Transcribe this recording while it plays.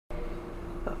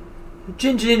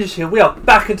Ginger Ninjas here. We are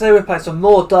back and today we're playing some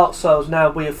more Dark Souls. Now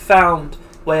we have found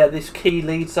where this key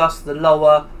leads us, the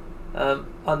lower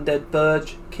Undead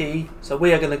Burge key. So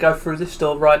we are going to go through this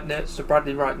door right next to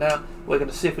Bradley right now. We're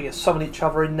going to see if we can summon each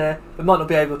other in there. We might not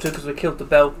be able to because we killed the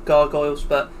bell gargoyles,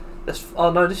 but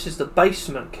oh no, this is the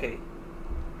basement key.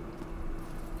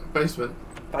 Basement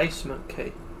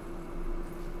key.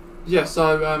 Yeah,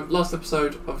 so last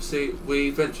episode, obviously,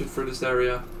 we ventured through this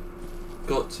area,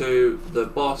 got to the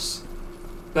boss,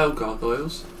 bell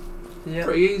gargoyles. Yeah.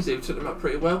 Pretty easy, we took them out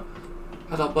pretty well.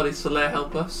 Had our buddy Solaire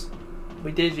help us.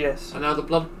 We did, yes. And now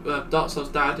the Dark Souls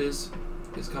dad is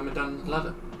coming down the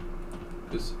ladder.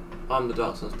 Because I'm the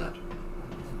Dark Souls dad.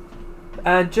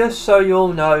 And just so you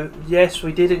all know, yes,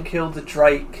 we didn't kill the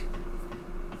Drake.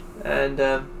 And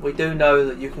we do know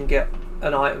that you can get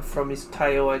an item from his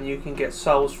tail and you can get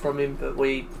souls from him, but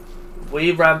we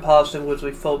ran past him because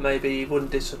we thought maybe he wouldn't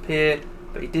disappear,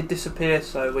 but he did disappear,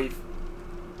 so we've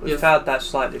found that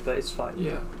slightly, but it's fine.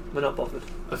 Yeah. We're not bothered.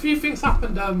 A few things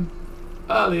happened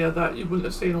earlier that you wouldn't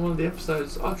have seen on one of the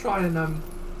episodes. I'll try and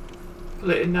put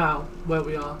it in now where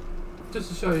we are, just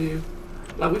to show you.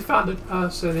 Like, we found a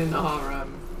person in our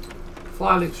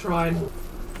Firelink shrine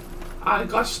and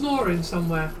a guy snoring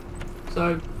somewhere,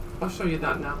 so I'll show you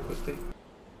that now quickly.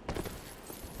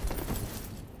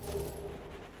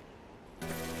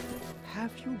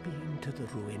 Have you been to the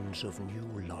ruins of New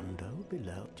Londo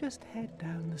below? Just head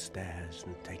down the stairs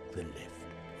and take the lift.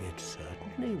 It's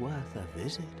certainly worth a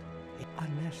visit,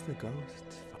 unless the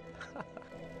ghosts...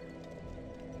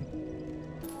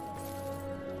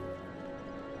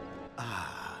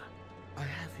 Ah, I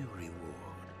have your reward.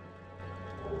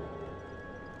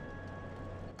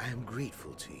 I am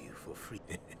grateful to you for free.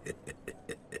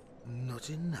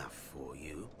 Not enough for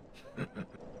you.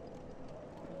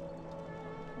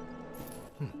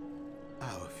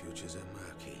 Our futures are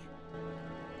murky.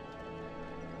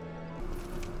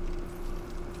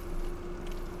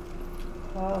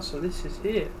 Ah, so this is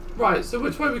here. Right, so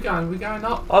which way are we going? We're going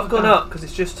up? I've gone up because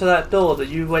it's just to that door that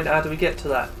you went. How do we get to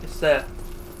that? It's there.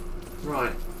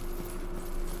 Right.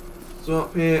 So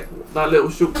up here, that little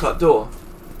shortcut door.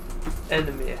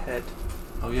 Enemy ahead.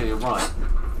 Oh yeah, you're right.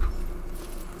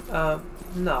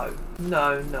 No.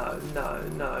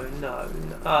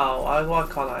 Oh, why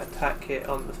can't I attack it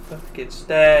on the fucking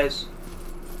stairs?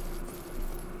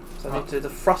 So I need to do the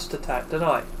thrust attack, don't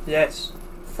I? Yes,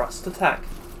 thrust attack.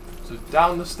 So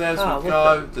down the stairs we what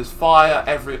go. There's fire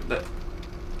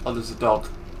Oh, there's a dog.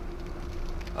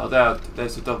 Oh,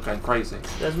 there's a dog going crazy.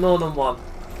 There's more than one.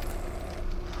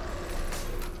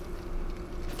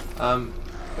 They're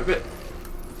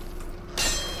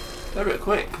a bit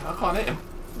quick. I can't hit him.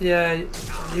 Yeah,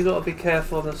 you got to be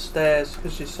careful on the stairs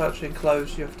because you're such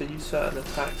enclosed. You have to use certain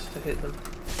attacks to hit them.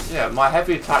 Yeah, my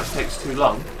heavy attack takes too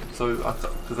long, so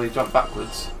because they jump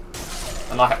backwards,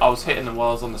 and I was hitting them while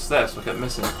I was on the stairs, so I kept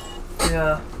missing.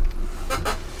 Yeah.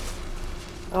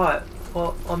 Alright,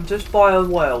 well, I'm just by a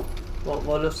well.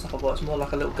 Well, it looks like a well. It's more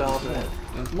like a little garden.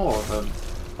 There's more of them.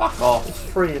 Fuck off. It's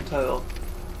 3 in total.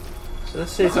 So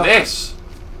let's see. Look at this.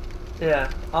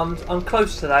 Yeah, I'm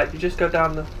close to that. You just go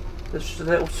down the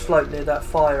little slope near that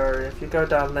fire area. If you go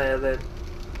down there, then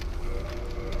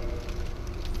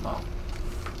Oh.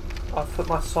 I've put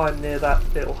my sign near that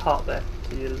little hut there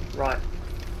to your right.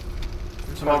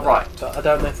 To my right. But I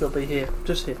don't know if it'll be here.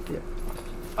 Just here. Yeah.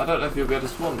 I don't know if you'll be able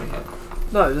to spawn me here.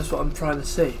 No, that's what I'm trying to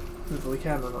see. Whether we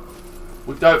can or not.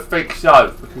 We don't think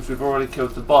so, because we've already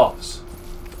killed the boss.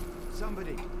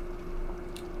 Somebody.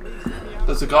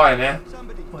 There's a guy in here.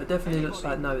 Well, it definitely looks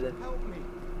like no then. Help me.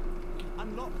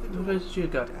 Unlock the door. Where did you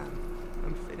go?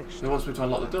 I'm finished. He wants me to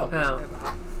unlock the door. How?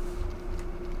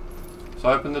 So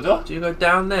I open the door? Did you go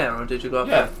down there or did you go up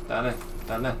Yeah, there? down there.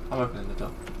 Down there. I'm opening the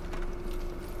door.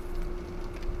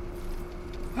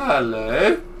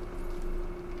 Hello.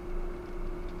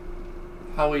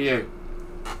 How are you?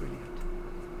 Brilliant.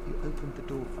 You opened the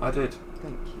door for I me. did.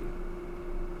 Thank you.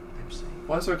 I'm safe.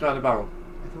 Why is there a guy in a barrel?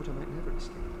 I thought I might never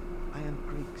escape. I am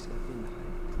Griggs of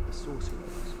Vinheim, the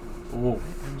sorcerers. Ooh.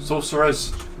 I am Sorcerers.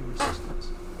 for resistance.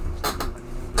 To you and in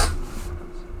all the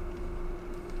humans.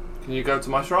 Can you go to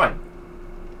my shrine?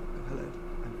 Oh, hello.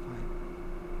 I'm fine.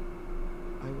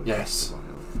 I will Yes. rest a while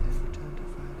and then return to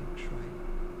Firelink Shrine.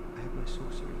 I have my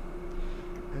sorcery.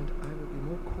 And I will be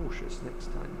more cautious next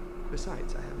time.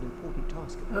 Besides, I have an important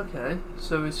task at hand. Okay,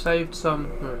 so we saved some.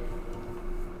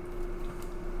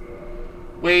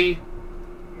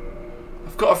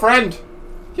 I've got a friend.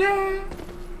 Yeah. Oh,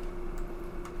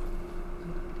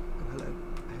 hello.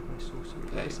 I have my sorcery.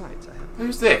 Yeah. Besides, I have...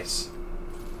 Who's this?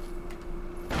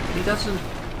 He doesn't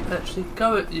actually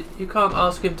go. You can't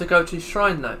ask him to go to his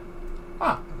shrine though.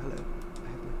 Ah. Oh, hello. I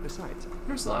have my... Besides,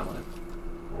 Here's the line on it.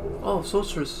 Oh,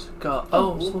 sorcerer's got.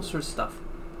 Oh, sorcerer's stuff.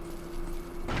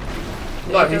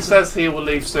 No, he says he will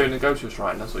leave soon and go to a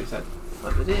shrine. That's what he said.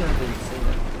 Oh, but I didn't see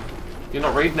that. You're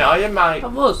not reading it, are you, mate? I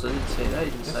was. I didn't see that.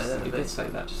 You didn't say Yes, that. you did did say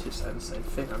that. Just keep saying the same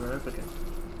thing over and over again.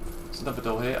 There's another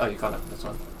door here. Oh, you can't open this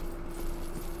one.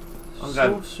 I'm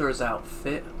going. Sorcerer's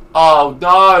outfit. Oh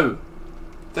no!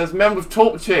 There's men with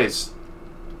torches.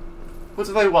 What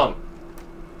do they want?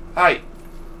 Hey,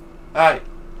 hey,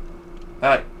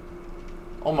 hey!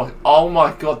 Oh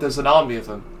my God! There's an army of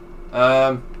them.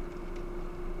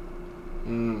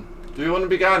 Do you want to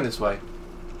be going this way?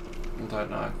 I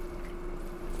don't know.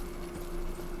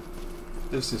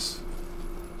 This is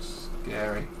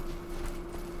scary.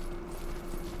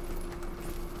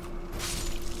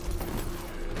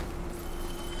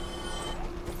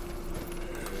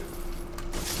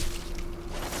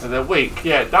 So they're weak.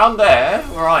 Yeah, down there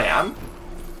where I am.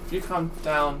 If you come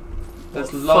down,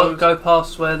 there's loads. Go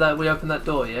past where we opened that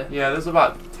door. Yeah. Yeah, there's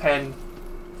about 10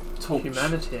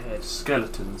 Humanity ahead.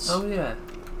 skeletons. Oh yeah.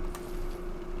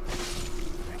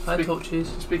 Hi,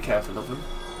 torches. Just be careful of them.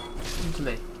 Come to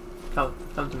me. Come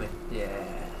to me.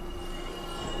 Yeah.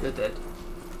 You're dead.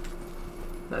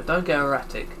 No, don't get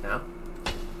erratic now.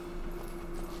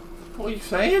 What are you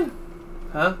saying?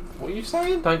 Huh? What are you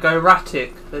saying? Don't go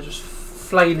erratic. They're just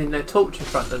flailing their torch in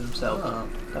front of themselves. Oh.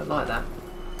 Don't like that.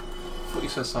 I thought you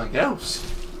said something else.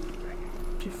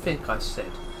 What do you think I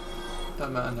said?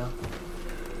 Don't matter now.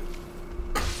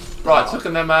 Right,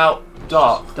 taking them out.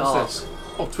 Dark. Dark. What's this?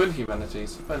 Oh, twin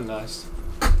humanities. Very nice.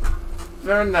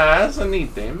 Very nice. I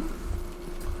need them.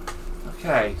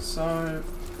 Okay, so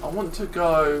I want to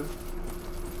go.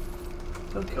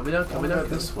 Don't kill me. Don't kill me. Go Don't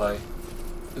kill me. this way.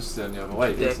 This is the only other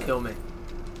way. Yeah, Isn't kill it? me.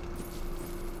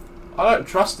 I don't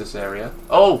trust this area.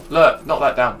 Oh, look! Knock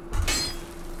that down.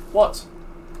 What?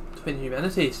 Twin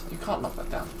humanities. You can't knock that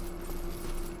down.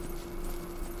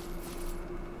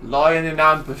 Lying in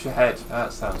ambush ahead.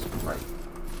 That sounds great.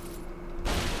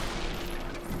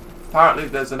 Apparently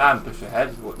there's an ambush ahead,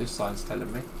 is what this sign's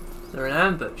telling me. Is there an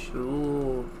ambush?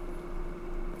 Ooh.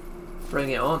 Bring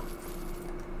it on.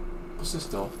 What's this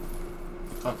door?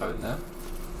 Can't go in there.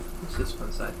 What's this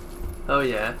one say? Oh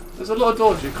yeah. There's a lot of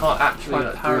doors you can't actually Try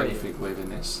to do parry anything with in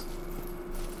this.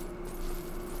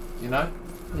 You know?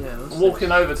 Yeah. I'm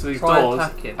walking over to these Try doors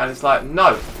attacking. and it's like,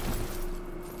 no!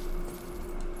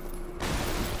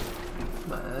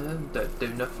 Man, don't do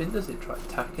nothing, does it? Try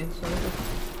attacking something.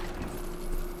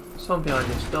 Someone behind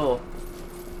this door.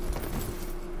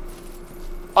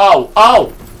 Oh!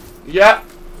 Oh! Yeah!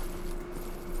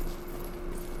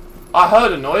 I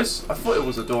heard a noise. I thought it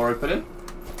was a door opening.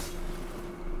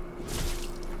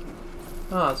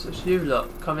 Ah, so it's you lot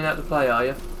coming out to play, are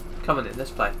you? Come on in,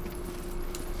 let's play.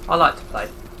 I like to play.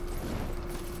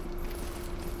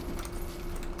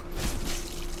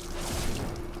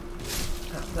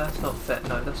 That's not fair.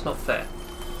 No, that's not fair.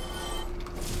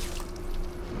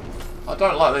 I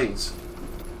don't like these.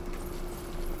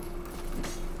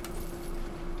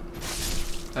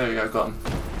 There we go, got them.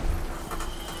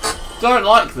 Don't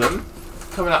like them.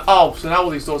 Coming out. Oh, so now all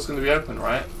these doors are going to be open,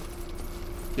 right?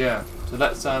 Yeah. So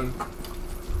let's Like,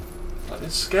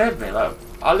 this scared me. Like,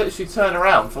 I literally turn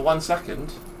around for 1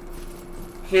 second.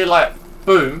 Hear like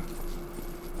boom.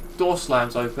 Door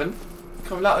slams open.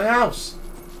 Coming out of the house.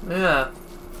 Yeah.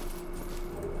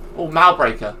 Oh,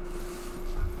 Malbreaker.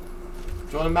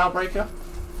 Do you want a Malbreaker?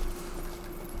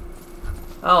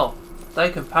 Oh, they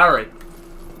can parry.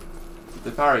 Did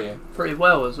they parry you? Pretty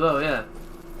well as well, yeah.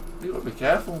 You got to be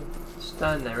careful.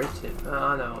 Stand there, hit it. Oh,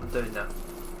 I know what I'm doing now.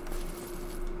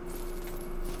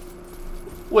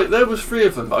 Wait, there was 3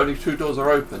 of them, but only 2 doors are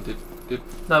open. Did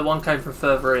No, one came from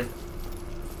further in.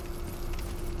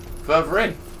 further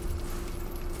in?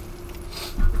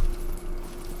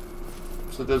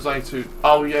 So there's only 2.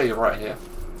 Oh yeah, you're right here.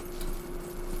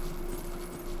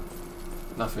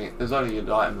 Nothing. There's only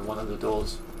an item in one of the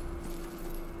doors.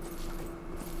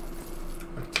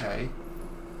 Okay.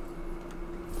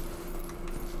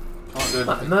 Can't do anything.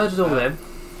 Right, merged all them.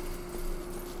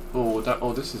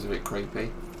 Oh, this is a bit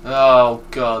creepy. Oh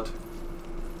god.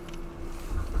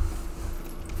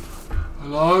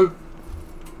 Hello?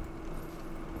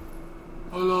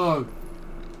 Hello?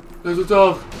 There's a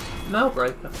dog.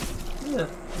 Malbreaker. Yeah,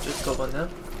 just got one now.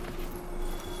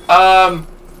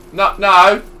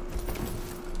 No.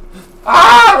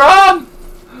 Ah, run!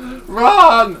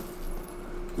 Run!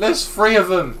 There's 3 of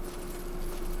them.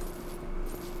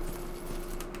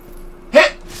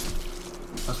 Hit!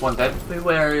 That's 1 dead. Be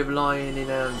wary of lying in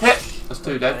Hit! That's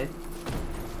 2 dead.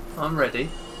 I'm ready.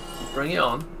 Bring it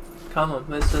on. Come on,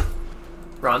 let's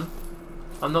run.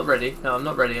 I'm not ready. No, I'm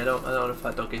not ready. I don't want to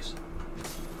fight doggies.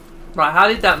 Right, how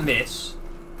did that miss?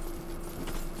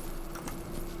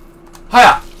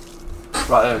 Hiya!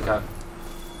 Right, there we go.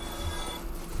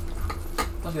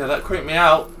 Oh yeah, that creeped me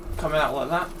out. Coming out like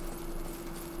that.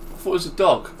 I thought it was a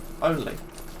dog. Only.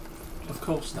 Of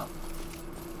course not.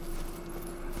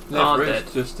 Never is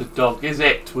dead. just a dog, is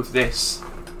it, with this?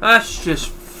 That's just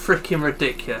freaking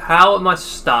ridiculous. How am I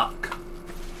stuck?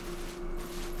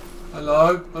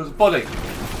 Hello? There's a body. Can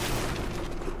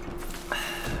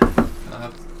I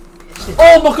have...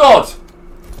 Oh my god!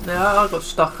 Now I got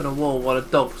stuck on a wall while a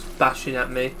dog's bashing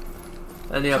at me.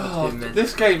 And the other God, two men.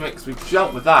 this game makes me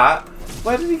jump with that.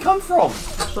 Where did he come from?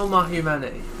 It's all my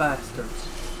humanity. Bastards.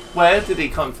 Where did he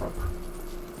come from?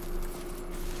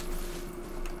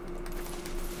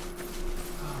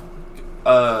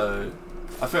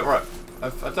 I think we're at, I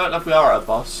don't know if we are at a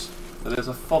boss, but there's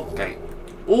a fog gate.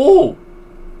 Ooh!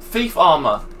 Thief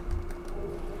armour.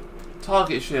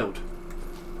 Target shield.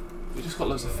 We just got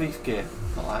loads of thief gear.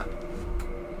 Not that.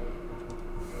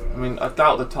 I mean, I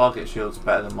doubt the target shield's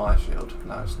better than my shield.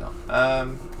 No, it's not.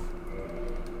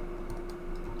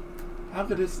 How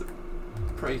good is it?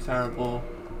 Pretty terrible.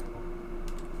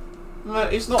 No,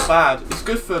 it's not bad. It's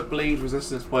good for bleed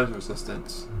resistance, poison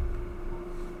resistance.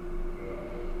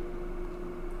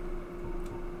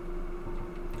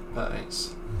 But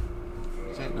it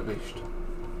ain't the beast.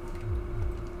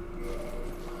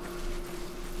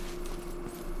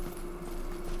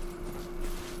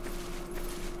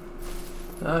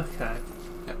 Okay.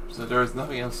 Yep, so there is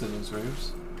nothing else in these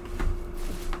rooms.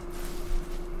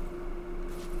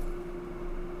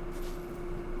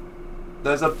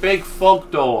 There's a big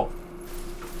fog door.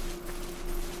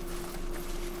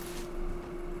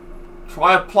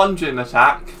 Try a plunging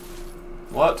attack.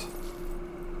 What?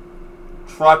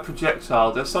 Try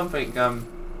projectile. There's something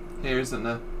here, isn't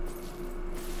there?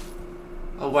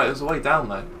 Oh wait, there's a way down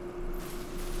though.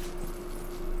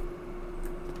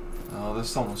 Oh, there's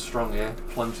someone strong here.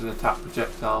 Plunging attack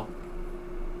projectile.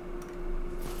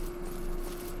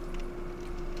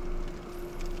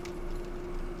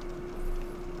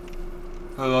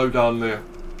 Hello down there.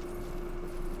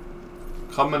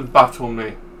 Come and battle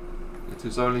me. It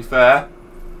is only fair.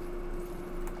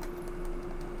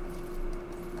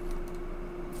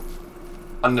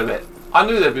 I knew it. I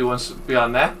knew there'd be one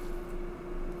behind there.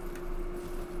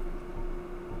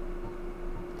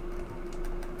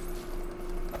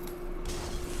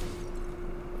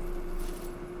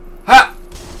 Ha!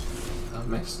 I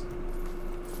missed.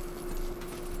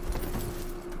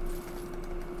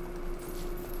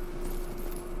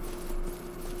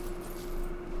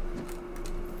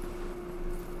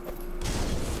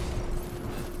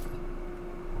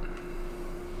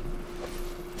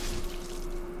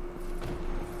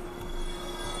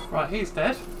 Right, he's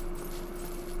dead.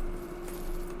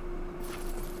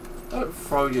 Don't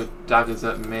throw your daggers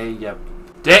at me, you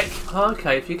dick!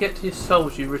 Okay, if you get to your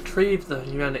souls, you retrieve the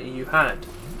humanity you had.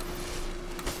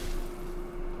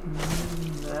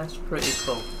 That's pretty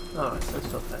cool. Alright,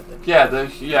 let's not that then.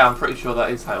 Yeah, I'm pretty sure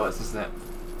that is how it works, isn't it?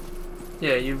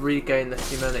 Yeah, you regain the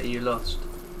humanity you lost.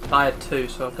 I had 2,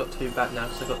 so I've got 2 back now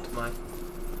because I got to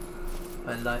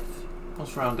my life.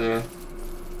 What's around here?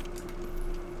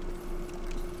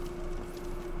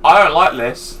 I don't like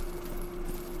this.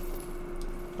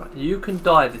 Right, you can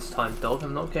die this time, dog.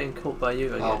 I'm not getting caught by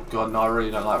you again. Oh god, no, I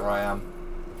really don't like where I am.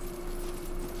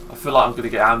 I feel like I'm going to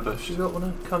get ambushed. Do you not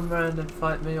want to come round and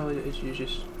fight me, or is you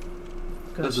just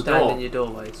going There's to a stand door. in your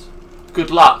doorways? Good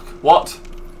luck. What?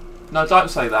 No, don't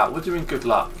say that. What do you mean good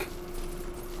luck?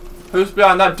 Who's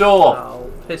behind that door?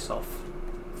 Oh, piss off.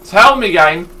 Tell me,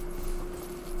 game.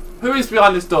 Who is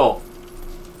behind this door?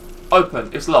 Open.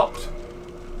 It's locked.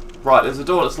 Right, there's a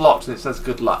door that's locked and it says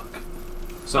good luck.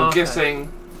 So I'm Okay.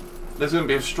 guessing there's going to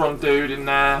be a strong dude in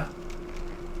there.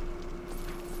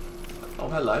 Oh,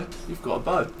 hello. You've got a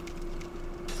bow.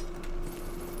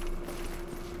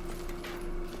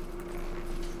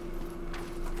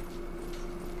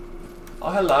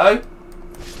 Oh, hello.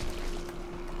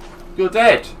 You're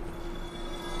dead.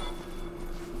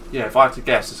 Yeah, if I had to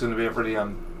guess, it's going to be a really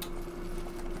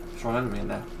strong enemy in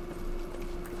there.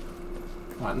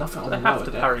 Right, nothing on They the have lower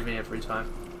to deck. parry me every time.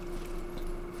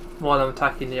 While I'm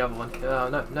attacking the other one.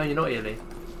 Oh, no, you're not healing.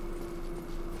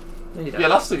 No, you don't. Yeah,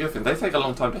 that's the good thing. They take a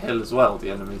long time to heal as well,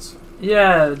 the enemies.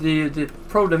 Yeah, the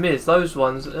problem is, those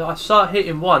ones, I start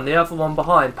hitting one, the other one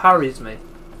behind parries me.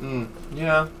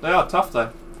 Yeah, they are tough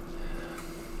though.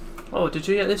 Oh, did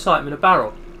you get this item in a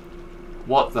barrel?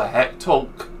 What the heck?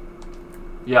 Talk.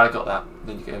 Yeah, I got that.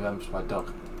 Then you get ambushed by a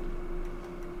dog.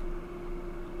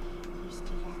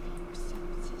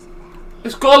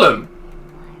 It's Gollum!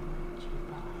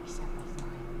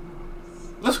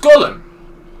 That's Gollum!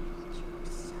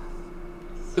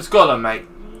 It's Gollum, mate.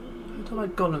 What do I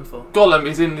like Gollum for? Gollum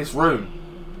is in this room.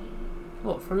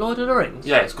 What, from Lord of the Rings?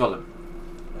 Yeah, it's Gollum.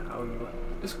 No.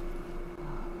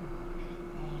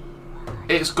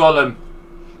 It's Gollum.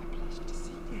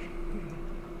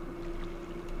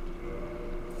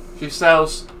 She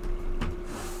sells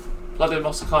bloody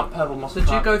moss plant, purple moss Did you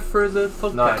plant. go through the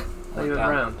fog No, gate? Oh, you went went down.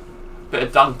 round. Bit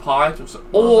of dung pie. Oh!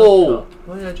 Oh!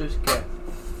 What did I just get?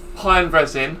 Pine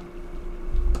resin.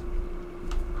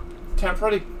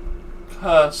 Temporary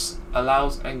curse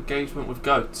allows engagement with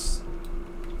goats.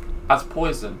 As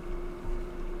poison.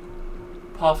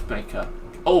 Pathmaker.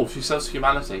 Oh, she sells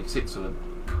humanity. 6 of them.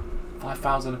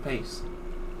 5,000 apiece.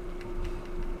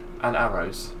 And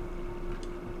arrows.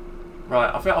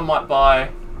 Right, I think I might buy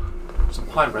some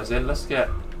pine resin. Let's get...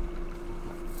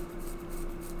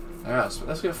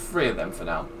 let's get 3 of them for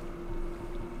now.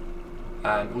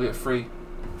 And we'll get 3...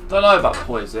 Don't know about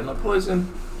poison. Like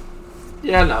poison...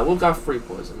 Yeah, no, we'll go 3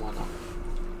 poison. Why not?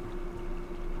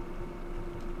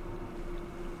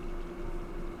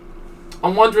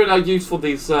 I'm wondering how useful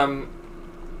these things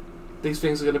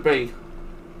are going to be.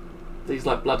 These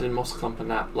like blood and moss clump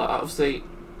and that. Like obviously,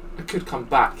 I could come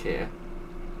back here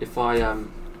if I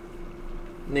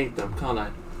need them, can't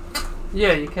I?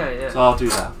 Yeah, you can. Yeah. So I'll do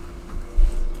that.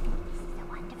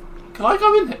 Can I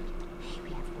go in here?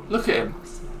 Look at him.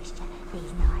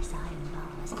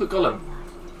 Look at Gollum.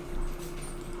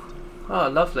 Oh,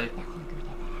 lovely.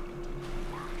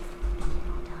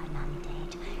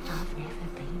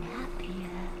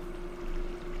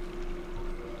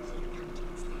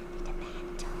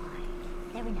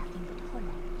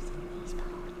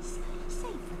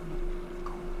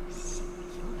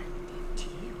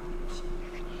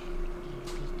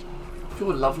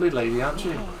 You're a lovely lady, aren't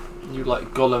you? You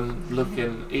like Gollum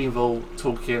looking, evil,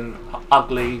 talking,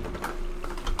 ugly,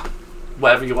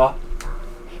 whatever you are.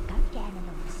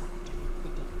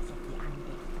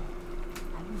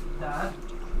 Dad,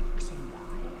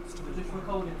 we're just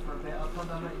recording for a bit. I'll come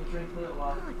down and make you drink a little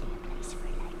while.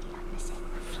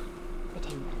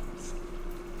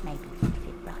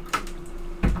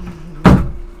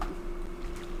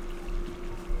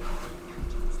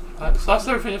 So that's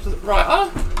everything you have to...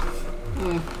 Right,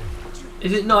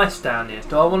 Is it nice down here?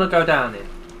 Do I want to go down here?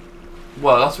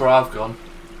 Well, that's where I've gone.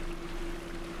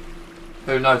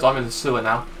 Who knows? I'm in the sewer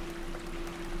now.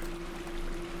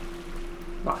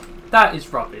 Right, that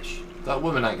is rubbish. That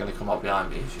woman ain't going to come up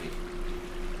behind me, is she?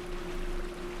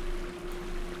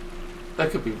 There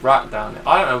could be rat down there.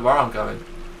 I don't know where I'm going.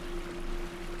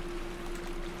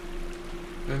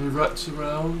 Any rats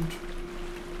around?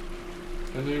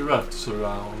 Any rats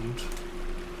around?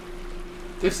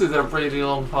 This is a really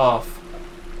long path.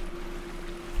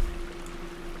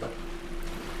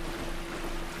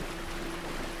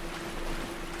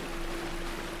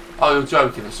 Oh, you're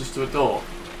joking, it's just to a door.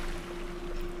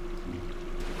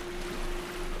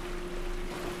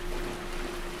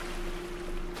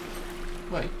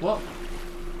 Wait, what?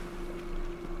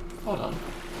 Hold on.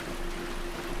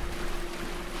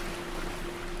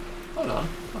 Hold on.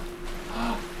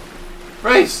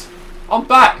 Reese! I'm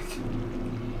back!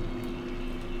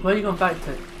 Where are you going back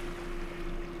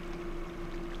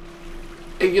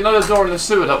to? You know the door in the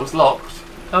sewer that was locked?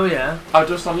 Oh yeah. I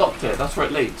just unlocked it, that's where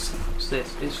it leads. What's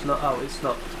this? It's not. Oh, it's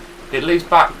not. It leads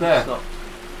back there. It's not.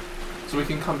 So we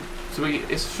can come...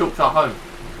 it's a shortcut home.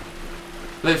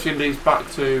 Literally leads back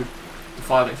to the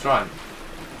Firelink Shrine.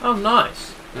 Oh,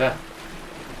 nice. Yeah.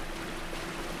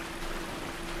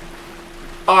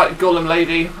 Alright, Gollum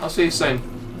lady, I'll see you soon.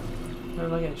 Where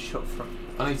am I getting shot from?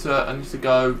 I need to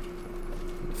go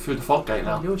through the fog gate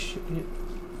now. Oh,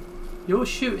 you're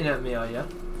shooting at me, are you?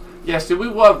 Yes, we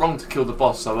were wrong to kill the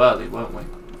boss so early, weren't we?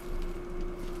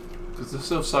 Because there's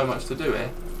still so much to do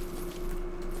here.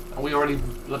 And we already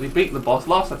bloody beat the boss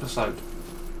last episode.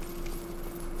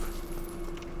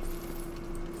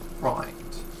 Right.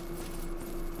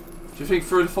 Do you think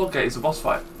through the fog gate is a boss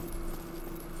fight?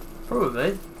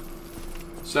 Probably.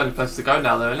 It's the only place to go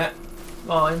now though, isn't it?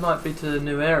 Oh, it might be to the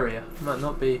new area. It might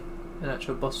not be an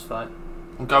actual boss fight.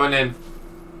 I'm going in.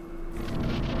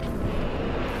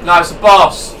 No, it's a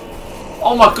boss!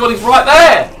 Oh my god, he's right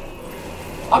there!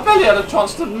 I barely had a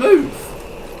chance to move.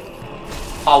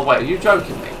 Oh wait, are you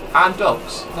joking me? And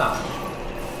dogs? No.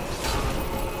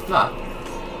 No.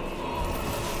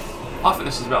 I think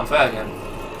this is a bit unfair again.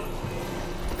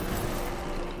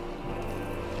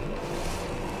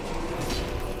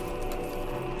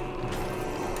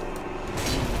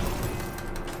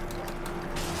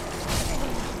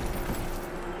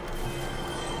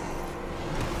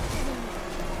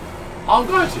 I'm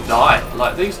going to die.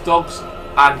 Like, these dogs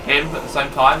and him at the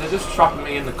same time, they're just trapping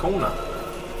me in the corner.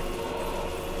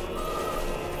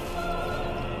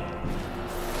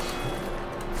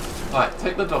 Right,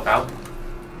 take the dog out.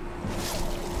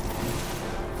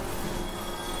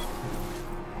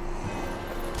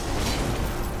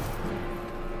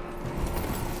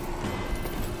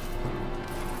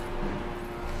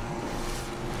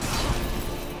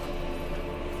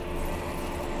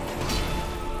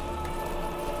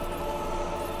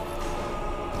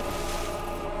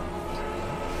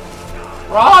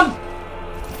 Run!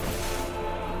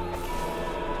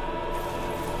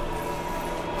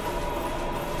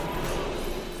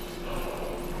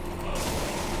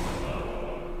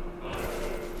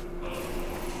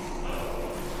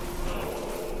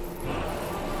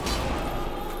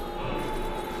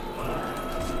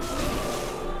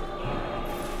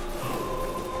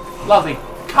 Bloody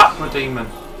Capra demon.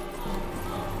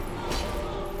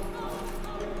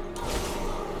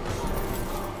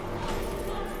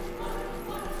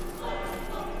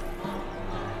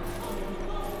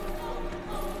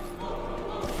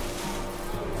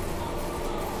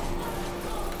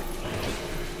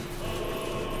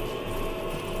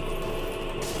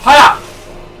 Hiya!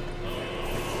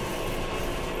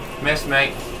 Miss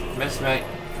me. Miss me.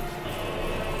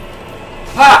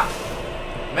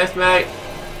 Ha! Miss me.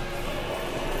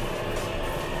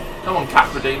 Come on,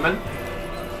 Capra demon.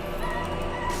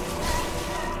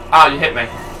 Oh, you hit me.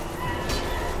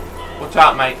 Watch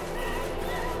out, mate.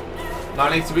 No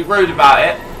need to be rude about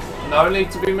it. No need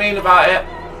to be mean about it.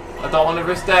 I don't want to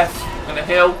risk death. I'm going to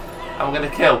heal and I'm going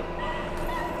to kill.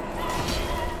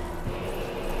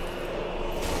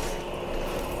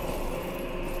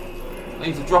 I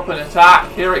need to drop an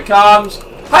attack. Here it comes.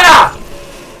 Hiya!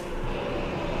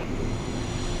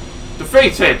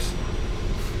 Defeated.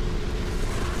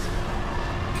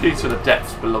 Key to the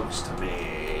depths belongs to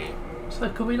me. So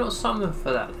could we not summon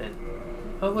for that then?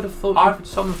 I would have thought you could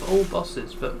summon for all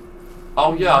bosses, but...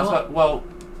 Oh yeah, well,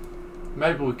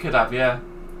 maybe we could have, yeah.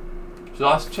 Should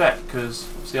I check? Because,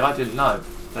 see, I didn't know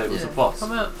that it was a boss.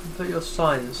 Come out and put your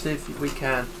sign and see if we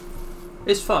can.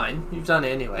 It's fine, you've done it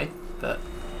anyway, but...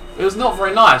 It was not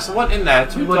very nice. I went in there,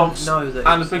 two dogs know that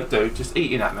and a big dude just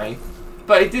eating at me.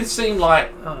 But it did seem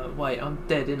like... Oh, wait, I'm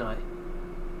dead, ain't I?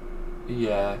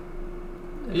 Yeah.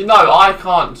 You know, I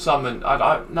can't summon...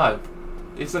 no.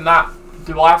 Isn't that...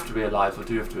 Do I have to be alive or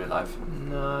do you have to be alive?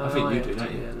 No, I think you have do, to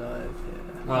don't be you? alive,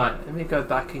 yeah. Right. Let me go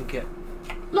back and get...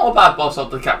 Not a bad boss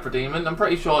of the Capra demon. I'm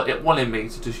pretty sure it wanted me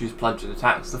to just use plunging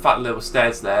attacks. The fact that there were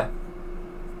stairs there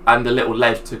and a little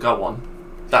ledge to go on,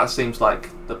 that seems like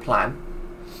the plan.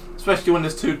 Especially when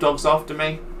there's two dogs after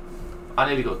me. I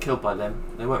nearly got killed by them.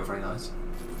 They weren't very nice.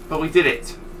 But we did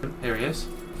it. Here he is.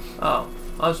 Oh,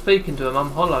 I was speaking to him.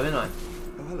 I'm hollow, ain't I?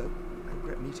 Oh, hello. I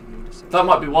regret meeting you in a That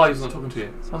might be why he's not talking to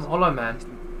you. I'm a hollow man.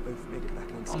 both made it back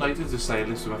Oh no, you did just say at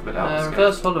least we have a bit out.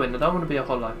 Reverse hollowing. I don't want to be a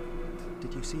hollow.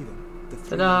 Did you see them? The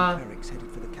three Ta-da! clerics headed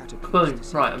for the catacombs. Boom. to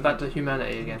see Right, if I'm back to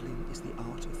humanity again. kindling is the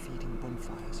art of feeding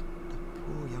bonfires. The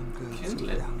poor young girl slipped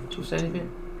Kindling? down Did into you a say anything?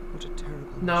 tomb. What a terrible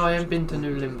No, I mistake haven't been to of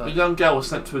New God. Limbo. A young girl was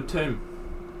sent to a tomb.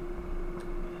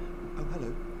 Oh,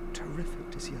 hello.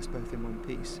 Terrific to see us both in one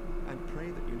piece. And pray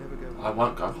that you never go. I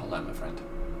won't go hollow, my friend.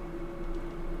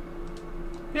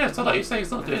 Yeah, it's not like you say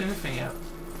he's not doing anything yet.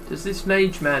 Does this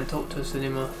mage man talk to us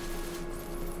anymore?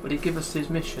 Would he give us his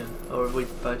mission? Or have we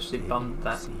mostly bummed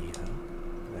that?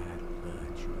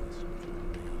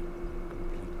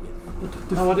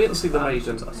 No, I didn't see the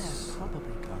maiden.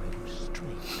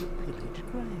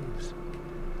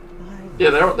 Yeah,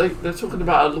 they're talking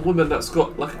about a woman that's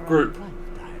got like a group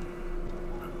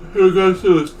who goes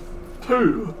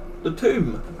to the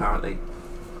tomb, apparently.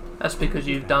 That's because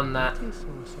you've done that.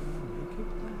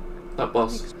 That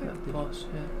boss. That boss,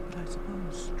 yeah.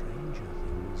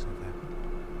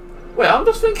 Wait, I'm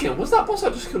just thinking, was that boss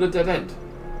that just killed a dead end?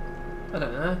 I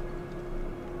don't know.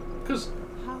 Because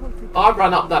I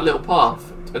ran up that little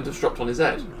path and just dropped on his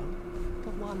head.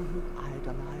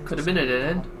 Could have been a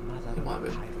dead end. It might be.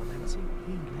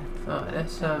 Alright,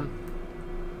 let's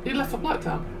He left for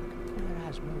Blighttown.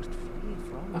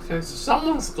 Okay, so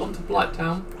someone's gone to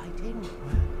Blighttown.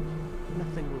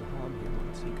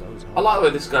 I like the way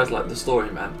this guy's like the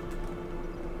story man.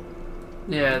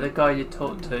 yeah, the guy you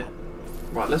talked to.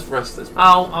 Right, let's rest this.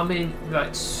 Oh, I mean,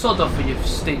 right, sod off with your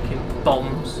stinking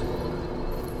bombs.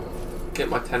 Get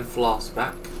my 10 flasks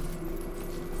back.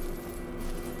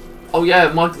 Oh yeah,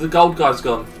 the gold guy's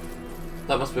gone.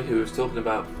 That must be who he was talking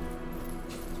about.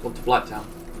 He's gone to Blighttown.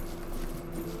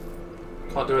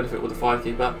 Can't do anything with the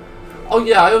firekeeper. Oh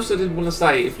yeah, I also did want to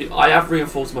say, I have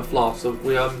reinforced my flask, so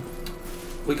we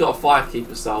got a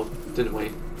firekeeper soul, didn't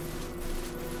we?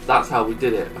 That's how we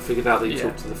did it. I figured out that you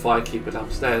talked to the firekeeper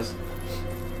downstairs.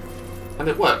 And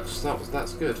it works.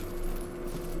 That's good.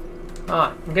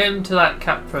 Alright, I'm getting to that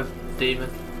Capra demon.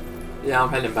 Yeah, I'm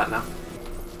heading back now.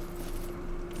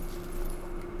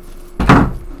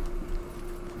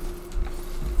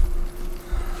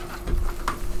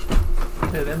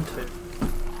 Yeah, them two.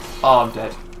 Oh, I'm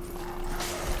dead.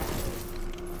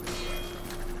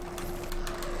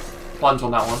 Plunge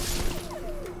on that one.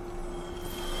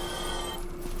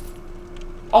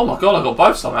 Oh my god, I got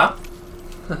both somehow.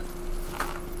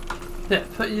 Yeah,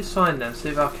 put your sign down, see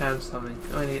if I can something.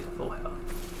 I need full health.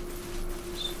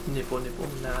 Just nibble, nibble,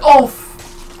 now. Oh!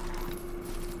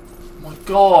 My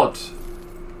god.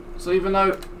 So even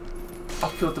though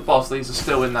I've killed the boss, these are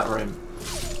still in that room.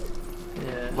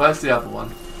 Yeah. Where's the other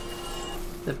one?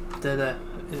 They're there.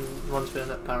 One's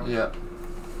behind that barrel. Yeah.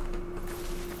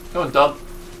 Come on, dog.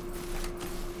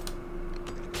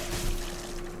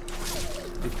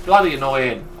 It's bloody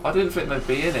annoying. I didn't think they'd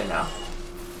be in here now.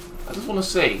 I just want to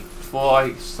see, before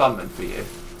I summon for you,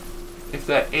 if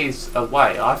there is a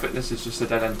way. I think this is just a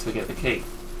dead end to get the key.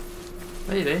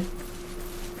 Maybe.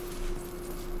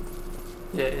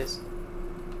 Yeah, it is.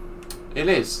 It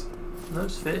is. No,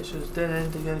 it's fit. It's just dead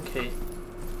end to get a key.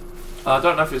 I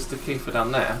don't know if it's the key for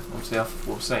down there. Obviously,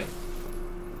 we'll see.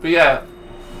 But yeah,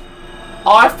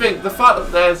 I think the fact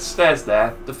that there's stairs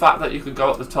there, the fact that you can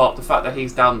go up the top, the fact that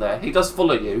he's down there, he does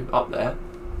follow you up there.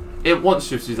 It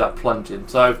wants you to do that plunging.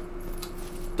 So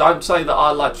don't say that I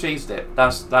like cheesed it.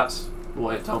 That's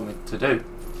what it told me to do.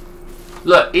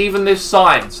 Look, even this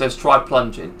sign says try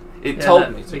plunging. It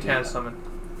told me to do We can that. summon.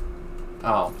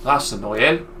 Oh, that's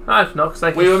annoying. No, it's not, because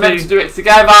they can We were see... meant to do it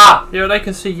together! Yeah, they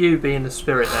can see you being the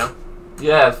spirit now.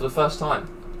 Yeah, for the first time.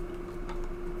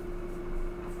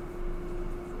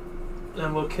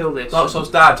 And we'll kill this. Dark Souls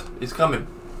Dad is coming.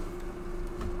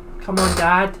 Come on,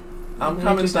 Dad. I'm I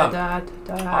coming, need son. Dad.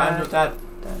 I am your dad.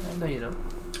 Dad. No, you're not.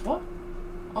 What?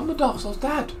 I'm the Dark Souls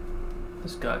Dad.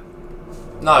 Let's go.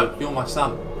 No, you're my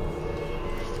son.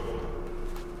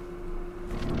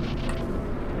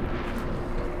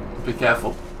 Be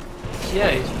careful.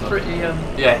 Yeah, he's pretty,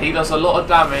 Yeah, he does a lot of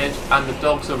damage and the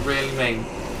dogs are really mean.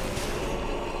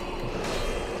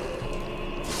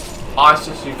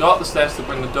 Isis, you got up the stairs to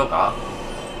bring the dog up.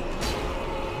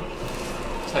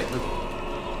 Take the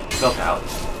dog out.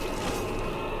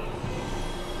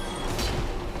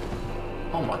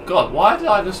 Oh my god, why did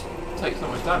I just take so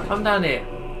much damage? Come down here.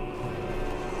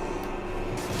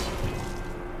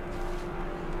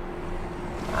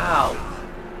 Ow.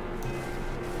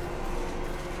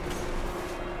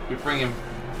 We bring him.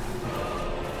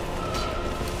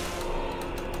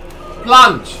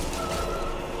 Plunge!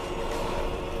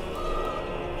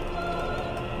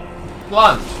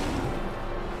 Plunge!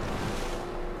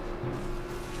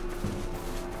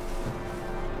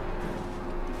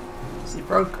 Is he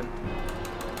broken?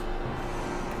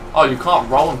 Oh, you can't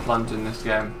roll and plunge in this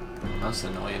game. That's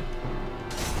annoying.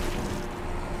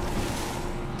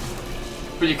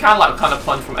 But you can like kind of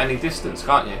plunge from any distance,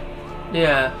 can't you?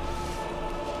 Yeah.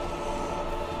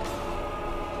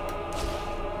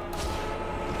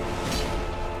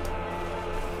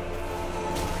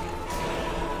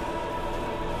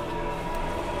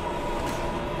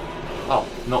 Oh,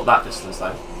 not that distance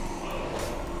though.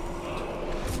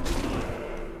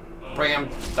 Bring him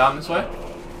down this way.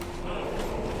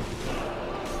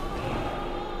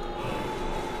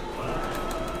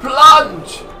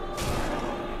 Plunge!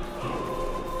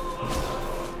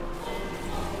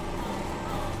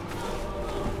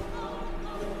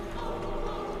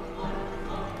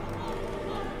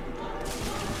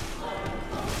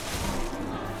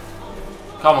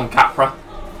 Come on, Capra.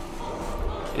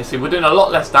 You see, we're doing a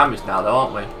lot less damage now, though,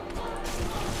 aren't we?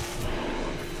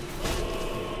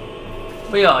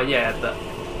 We are, yeah, but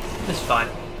it's fine.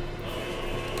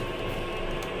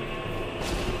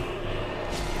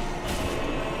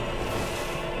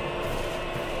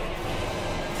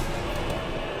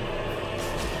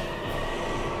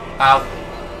 Ow.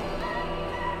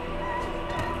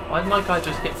 Why did my guy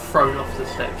just get thrown off the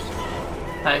steps?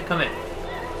 Hey, come here.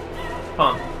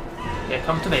 Come on. Yeah,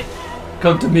 come to me.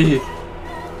 Come to me.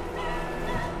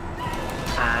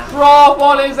 Drop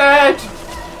on his head!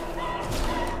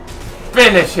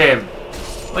 Finish him!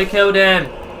 We killed him.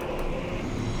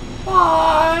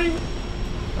 Bye!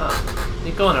 Oh,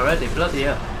 you're gone already, bloody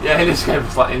hell. Yeah, in this game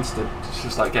it's like instant. It's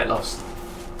just like get lost.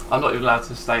 I'm not even allowed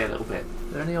to stay a little bit.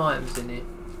 Are there any items in here?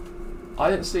 I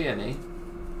didn't see any.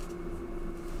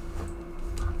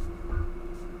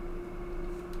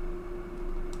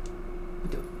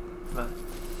 Right.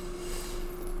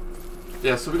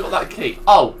 Yeah, so we got that key.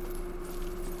 Oh!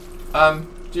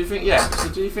 Do you think, yeah, so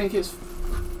do you think it's...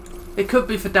 It could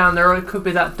be for down there, or it could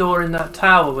be that door in that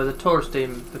tower with the tourist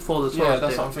team before the tourist Yeah,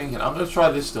 that's team. what I'm thinking. I'm going to try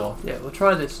this door. Yeah, we'll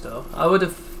try this door. I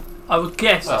I would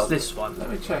guess Well, it's this one. let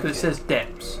me check Because it says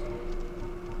depths.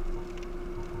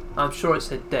 I'm sure it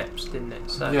said depths, didn't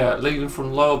it? So Yeah, leading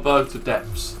from lower berg to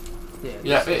depths.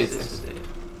 Yeah, it is. This is it.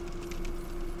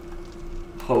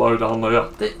 Hello down there.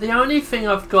 The only thing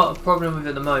I've got a problem with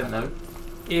at the moment No.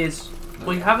 is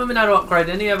we haven't been able to upgrade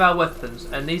any of our weapons,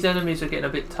 and these enemies are getting a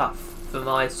bit tough for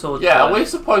my sword. Yeah, are fighting. we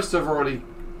supposed to have already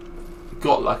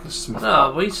got like a smith? No,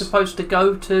 are we box? supposed to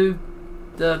go to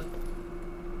the...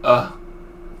 Don't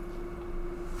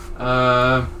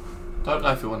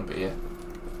know if we want to be here.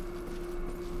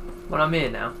 Well, I'm here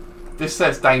now. This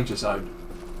says danger zone,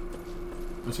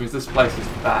 which means this place is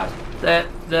bad.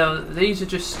 These are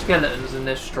just skeletons and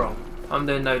they're strong. I'm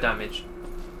doing no damage.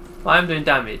 I am doing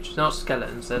damage. They're not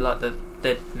skeletons, they're like the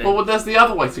dead men. Well, there's the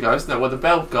other way to go, isn't there? Where the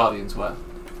bell guardians were.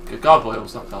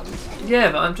 Gargoyles, not guardians.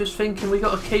 Yeah, but I'm just thinking we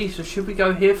got a key, so should we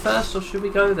go here first or should we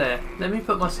go there? Let me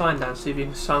put my sign down, see if you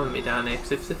can summon me down here.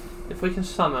 Because if we can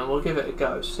summon, we'll give it a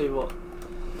go, see what.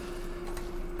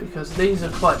 Because these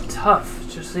are quite tough,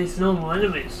 just these normal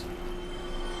enemies.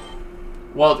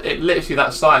 Well, it literally,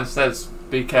 that sign says,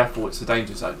 be careful, it's a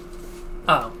danger zone.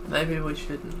 Oh, maybe we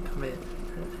shouldn't come here.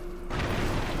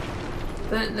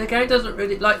 The game doesn't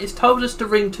really, like, it's told us to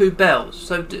ring 2 bells,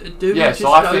 so do we just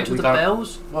go to the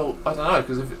bells? Well, I don't know,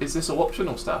 because is this all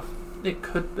optional stuff? It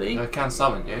could be. They can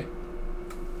summon you.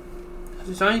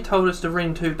 It's only told us to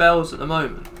ring 2 bells at the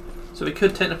moment, so we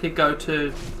could technically go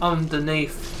to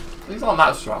underneath. These aren't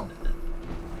that strong.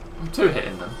 I'm 2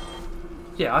 hitting them.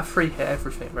 Yeah, I 3 hit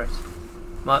everything, Rez.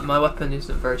 My weapon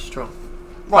isn't very strong.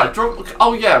 Right,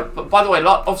 oh yeah, but by the way,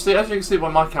 like, obviously, as you can see by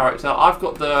my character, I've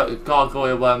got the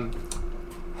gargoyle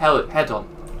head on.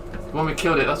 When we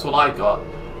killed it, that's what I got.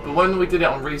 But when we did it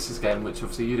on Reese's game, which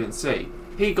obviously you didn't see,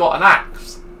 he got an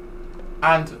axe.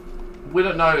 And we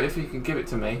don't know if he can give it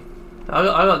to me. I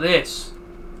got this.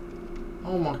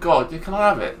 Oh my god, can I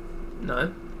have it?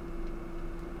 No.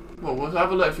 Well, we'll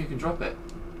have a look if you can drop it.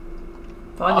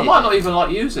 I might not even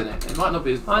like using it. It might not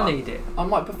be as... I need it.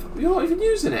 You're not even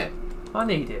using it. I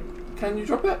need it. Can you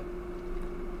drop it?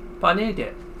 But I need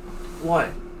it.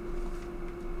 Why?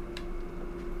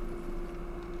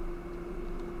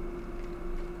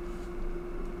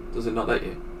 Does it not let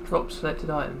you? Drop selected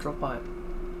item, drop item.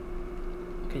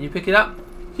 Can you pick it up?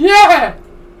 Yeah!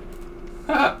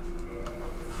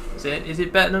 Is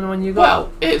it better than the one you got?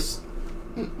 Well, it's...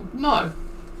 No.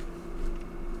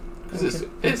 Because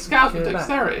it's scouts with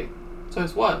dexterity, so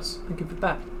it's worse. And give it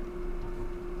back.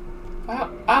 And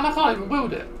I can't even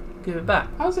wield it. Give it back.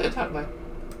 How does it attack me?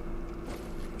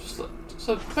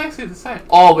 So basically the same.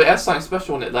 Oh, but it has something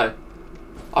special on it though.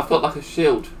 I've got like a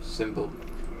shield symbol,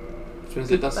 which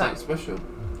means it does something special.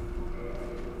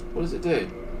 What does it do?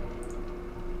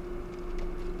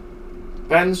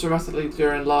 Bends dramatically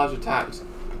during large attacks.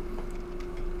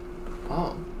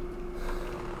 Oh.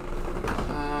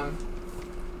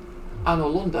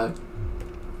 Anno Londo.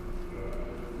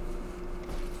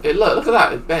 Look at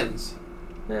that, it bends.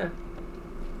 Yeah.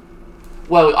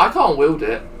 Well, I can't wield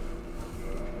it.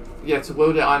 Yeah, to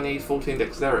wield it I need 14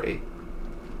 dexterity.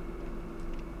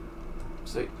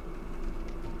 So,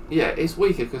 yeah, it's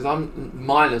weaker because I'm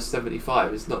minus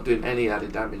 75. It's not doing any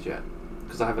added damage yet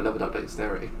because I haven't leveled up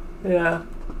dexterity. Yeah.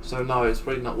 So no, it's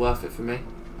probably not worth it for me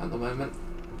at the moment.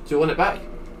 Do you want it back?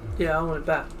 Yeah, I want it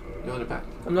back. You want it back?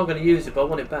 I'm not going to use it, but I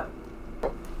want it back.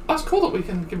 That's cool that we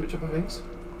can give each other things.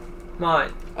 Right.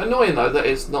 Annoying though that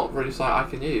it's not really something I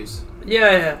can use.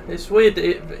 Yeah, it's weird that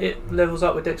it levels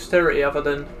up with dexterity other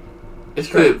than... It's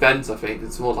because it bends, I think.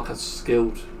 It's more like a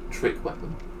skilled trick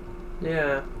weapon.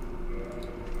 Yeah.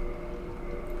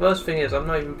 First thing is, I'm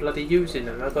not even bloody using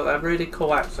them. I've got that really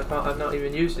cool axe. I'm not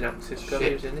even using axes because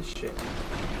I'm using this shit.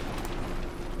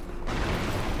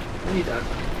 No, you don't.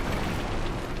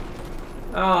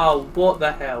 Oh, what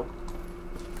the hell?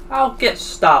 I'll get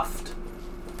stuffed.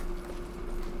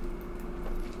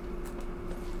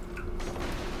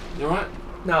 You alright?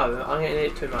 No, I'm getting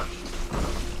hit too much.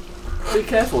 Be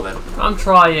careful then. I'm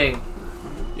trying.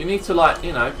 You need to, like,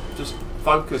 you know, just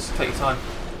focus, take your time.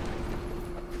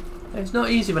 It's not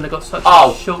easy when I've got such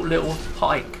a short little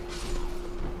pike.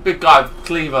 Big guy,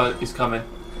 cleaver is coming.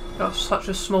 Got such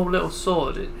a small little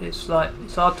sword. It's like,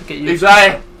 it's hard to get used He's to.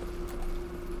 there!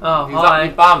 Oh, He's hi. up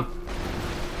your bum.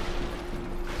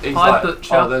 He's Hi, like,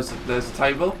 butcher. oh, there's a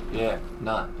table? Yeah,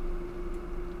 no.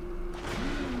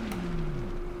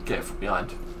 Get it from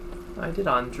behind. I did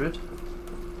 100.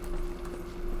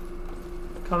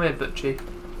 Come here, Butchie.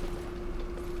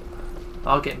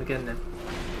 I'll get him again then.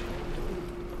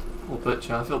 Poor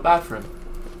butcher, I feel bad for him.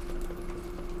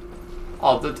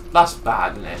 Oh, that's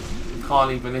bad, isn't it? You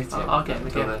can't even hit him I'll get him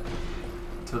again.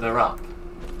 until they're up.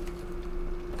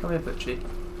 Come here, Butchie.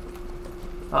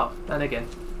 Oh, and again.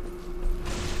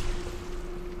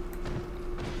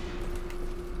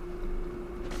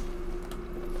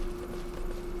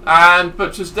 And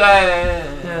Butcher's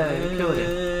dead. Yeah, you killed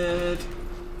him.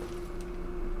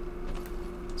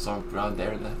 Someone around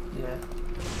there, isn't there? Yeah.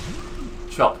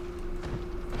 Chop.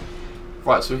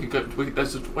 Right, so we could go.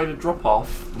 There's a way to drop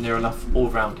off near enough all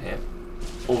around here,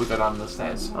 or we go down the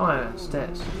stairs Oh yeah,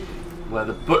 stairs. where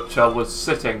the butcher was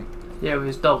sitting. Yeah, with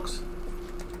his dogs.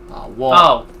 Oh, what?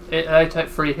 Oh, they take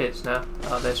 3 hits now.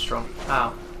 Oh, they're strong. Ow.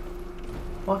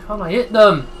 Why can't I hit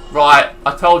them? Right,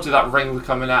 I told you that ring was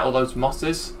coming out. All those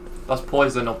mosses. That's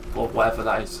poison or whatever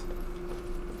that is.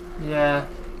 Yeah.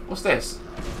 What's this?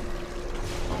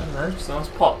 I don't know. It's a nice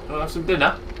pot. Do you want to have some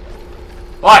dinner?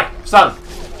 Right, son.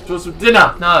 Do you want some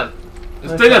dinner? No.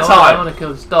 It's Okay, dinner I time. want to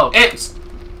kill this dog. It's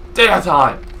dinner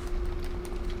time.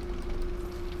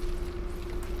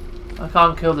 I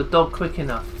can't kill the dog quick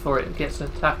enough before it gets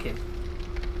attacking.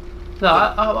 No,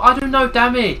 I do no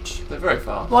damage. They're very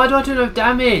fast. Why do I do no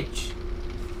damage?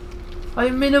 I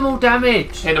do minimal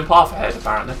damage. Hidden path ahead,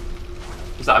 apparently.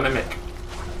 Is that a mimic?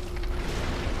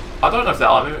 I don't know if there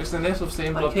are mimics in this. I've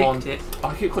seen I Bloodborne. kicked it.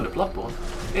 I keep calling it Bloodborne.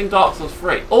 In Dark Souls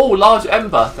 3. Oh, large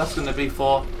ember. That's going to be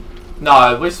for...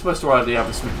 No, we're supposed to already have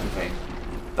a smithing thing.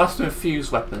 That's to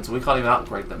infuse weapons. We can't even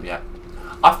upgrade them yet.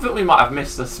 I think we might have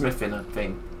missed the smithing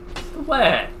thing.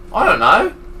 Where? I don't know.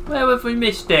 Where have we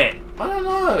missed it? I don't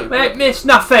know. We ain't missed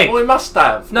nothing. Well, we must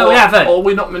have. No, we haven't. Or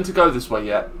we're not meant to go this way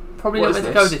yet. Probably What not is meant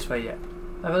to go this? this way yet.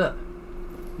 Have a look.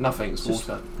 Nothing. It's Just-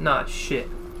 water. No, it's shit.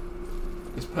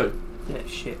 It's poo. Yeah,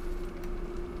 it's shit.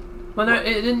 Well, no,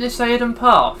 didn't it say hidden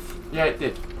path? Yeah, it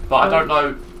did. But I don't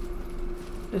know.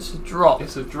 It's a drop.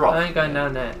 It's a drop. I ain't going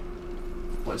down there.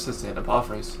 What it says here, the path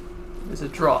race. It's a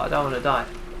drop. I don't want to die.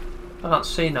 I can't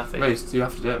see nothing. Reese, you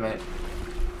have to do it, mate.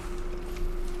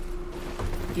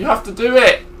 You have to do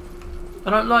it! I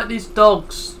don't like these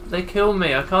dogs. They kill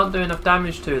me. I can't do enough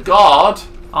damage to them. God!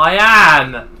 I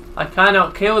am! I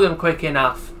cannot kill them quick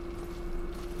enough.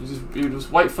 You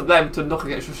just wait for them to knock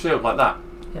against your shield like that.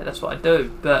 Yeah, that's what I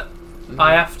do. But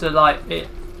I have to, like, it.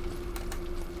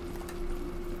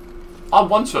 I'm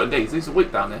one-shotting these. These are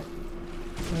weak down here.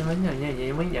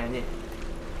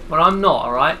 Well, I'm not,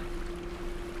 alright?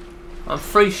 I'm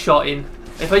 3-shotting.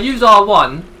 If I use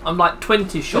R1, I'm like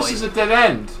 20 shotting. This is a dead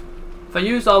end. If I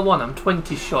use R1, I'm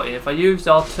 20 shotting. If I use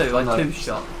R2, I No.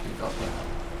 2-shot.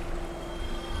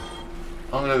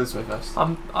 I'm gonna go this way first.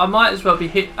 I might as well be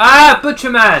hit. Ah, Butcher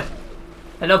Man!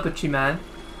 Hello, Butcher Man.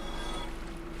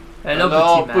 Hello,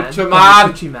 Hello, Butcher Man. Butcher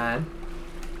Man. Butcher Man.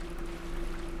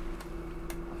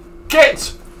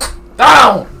 Get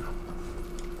down!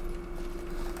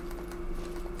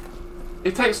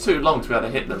 It takes too long to be able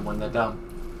to hit them when they're down.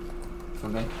 For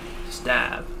me.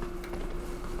 Stab.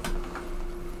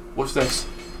 What's this?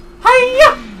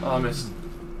 Hiya! Oh, I missed.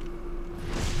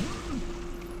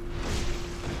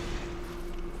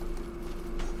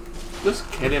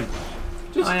 Just kill him.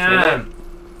 Just I kill am. him.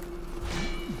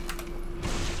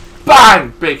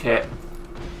 Bang! Big hit.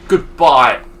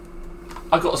 Goodbye.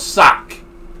 I got a sack.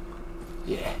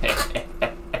 Yeah.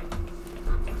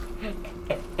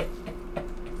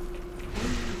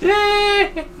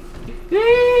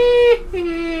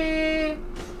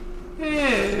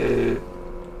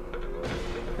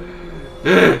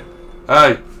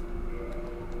 Hey.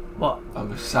 What?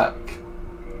 I'm a sack.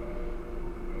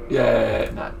 Yeah,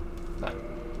 no.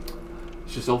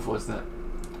 It's just awful, isn't it?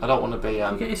 I don't want to be.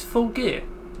 You get his full gear?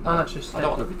 No, Oh, that's just. I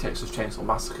don't want to be Texas Chainsaw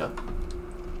Massacre.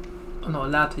 I'm not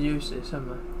allowed to use this,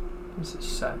 am I? This is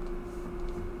sad.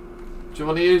 Do you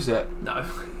want to use it? No.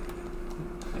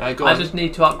 Yeah, go I on. just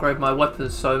need to upgrade my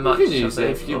weapons so much. You can use so it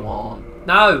if you want.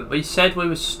 No, we said we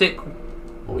would stick.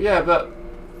 Well, yeah, but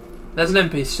There's an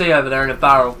NPC over there in a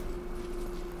barrel.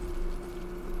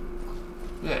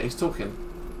 yeah, he's talking.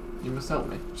 You must help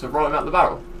me. So roll him out the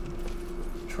barrel.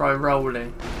 Try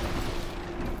rolling.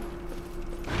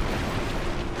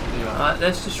 Yeah. Alright,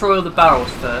 let's destroy all the barrels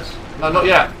first. No, not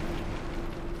yet.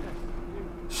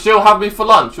 She'll have me for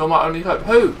lunch. You're my only hope.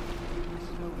 Who?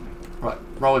 Right,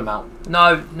 roll him out.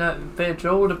 No,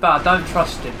 Beardre, all the barrels. I don't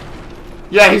trust him.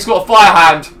 Yeah, he's got a fire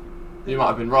hand. You might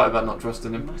have been right about not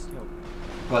trusting him.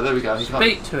 Right, there we go. He can't-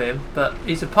 Speak to him, but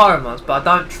he's a pyromancer, but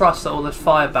I don't trust that all those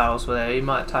fire barrels were there. He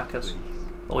might attack us.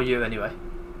 Or you, anyway.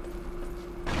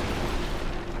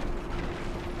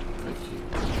 Thank you.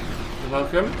 You're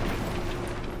welcome.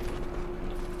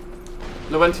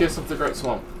 Laurentius of the Great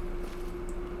Swamp.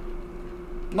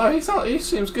 No, he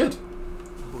seems good.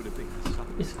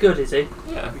 He's good, is he?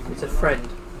 Yeah. He's a friend.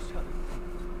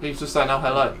 He's just saying, oh,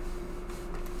 hello.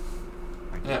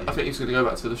 Yeah, I think he's going to go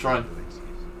back to the shrine.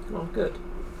 Oh, good.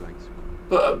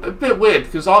 But a bit weird,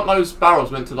 because aren't those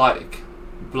barrels meant to, like,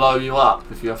 blow you up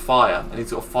if you have fire? And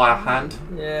he's got a fire hand?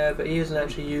 Yeah, but he isn't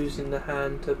actually using the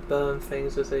hand to burn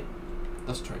things, is he?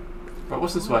 That's true. Right,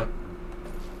 what's this way?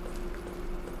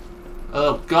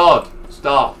 Oh, God. It's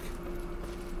dark.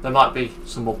 There might be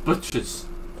some more butchers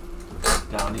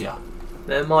down here.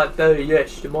 There might be,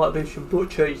 yes. There might be some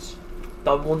butchers.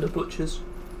 Don't want the butchers.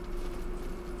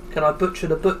 Can I butcher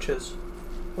the butchers?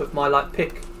 With my, like,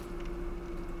 pick?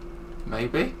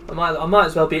 Maybe. I might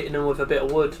as well be hitting them with a bit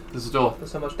of wood. There's a door.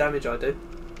 That's how much damage I do.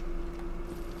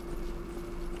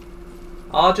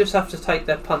 I'll just have to take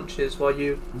their punches while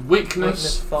you...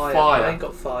 Weakness, fire. I ain't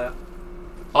got fire.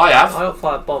 I have. I got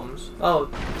fire bombs. Oh,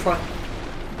 try...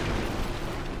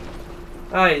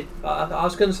 Hey, I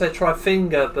was going to say try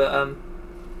finger, but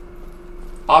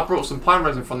I brought some pine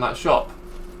resin from that shop.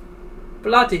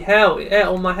 bloody hell, it ate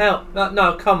all my health.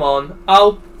 No, come on.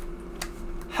 Oh,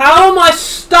 how am I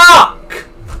stuck?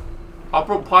 I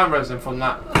brought pine resin from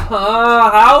that.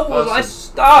 How was I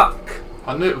stuck?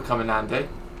 I knew it would come in handy.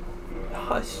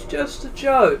 Oh, it's just a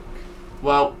joke.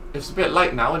 Well, it's a bit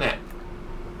late now, isn't it?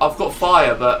 I've got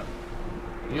fire, but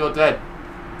you're dead.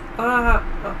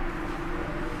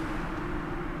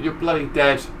 You're bloody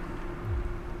dead.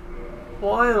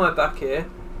 Why am I back here?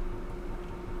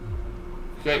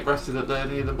 You ain't rested at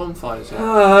any of the bonfires yet.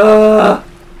 Ah.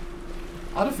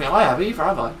 I don't think I have either,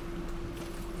 have I?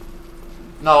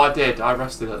 No, I did. I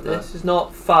rested at the... This is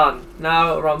not fun.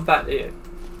 Now I'll run back to you.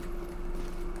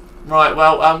 Right,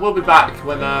 well, we'll be back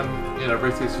when, you know,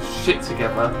 Ruth gets his shit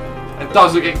together and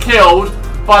doesn't get killed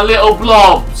by little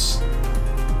blobs.